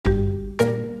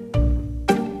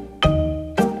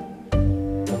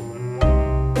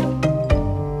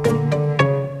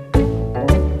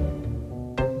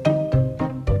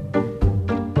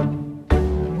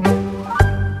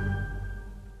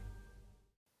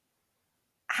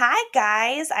Hi,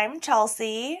 guys. I'm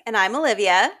Chelsea, And I'm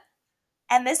Olivia.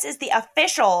 and this is the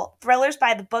official Thrillers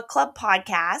by the Book Club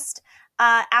podcast.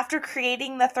 After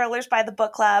creating the Thrillers by the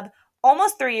Book Club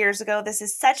almost 3 years ago, this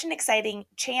is such an exciting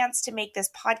chance to make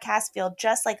this podcast feel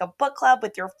just like a book club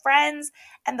with your friends,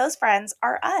 and those friends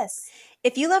are us.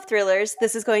 If you love thrillers,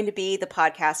 this is going to be the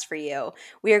podcast for you.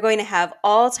 We are going to have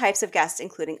all types of guests,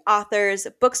 including authors,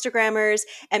 bookstagrammers,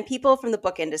 and people from the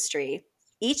book industry.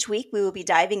 Each week, we will be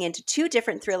diving into two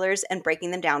different thrillers and breaking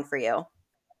them down for you.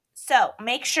 So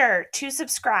make sure to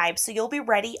subscribe so you'll be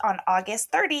ready on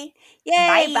August 30th.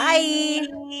 Yay, bye!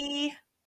 Bye.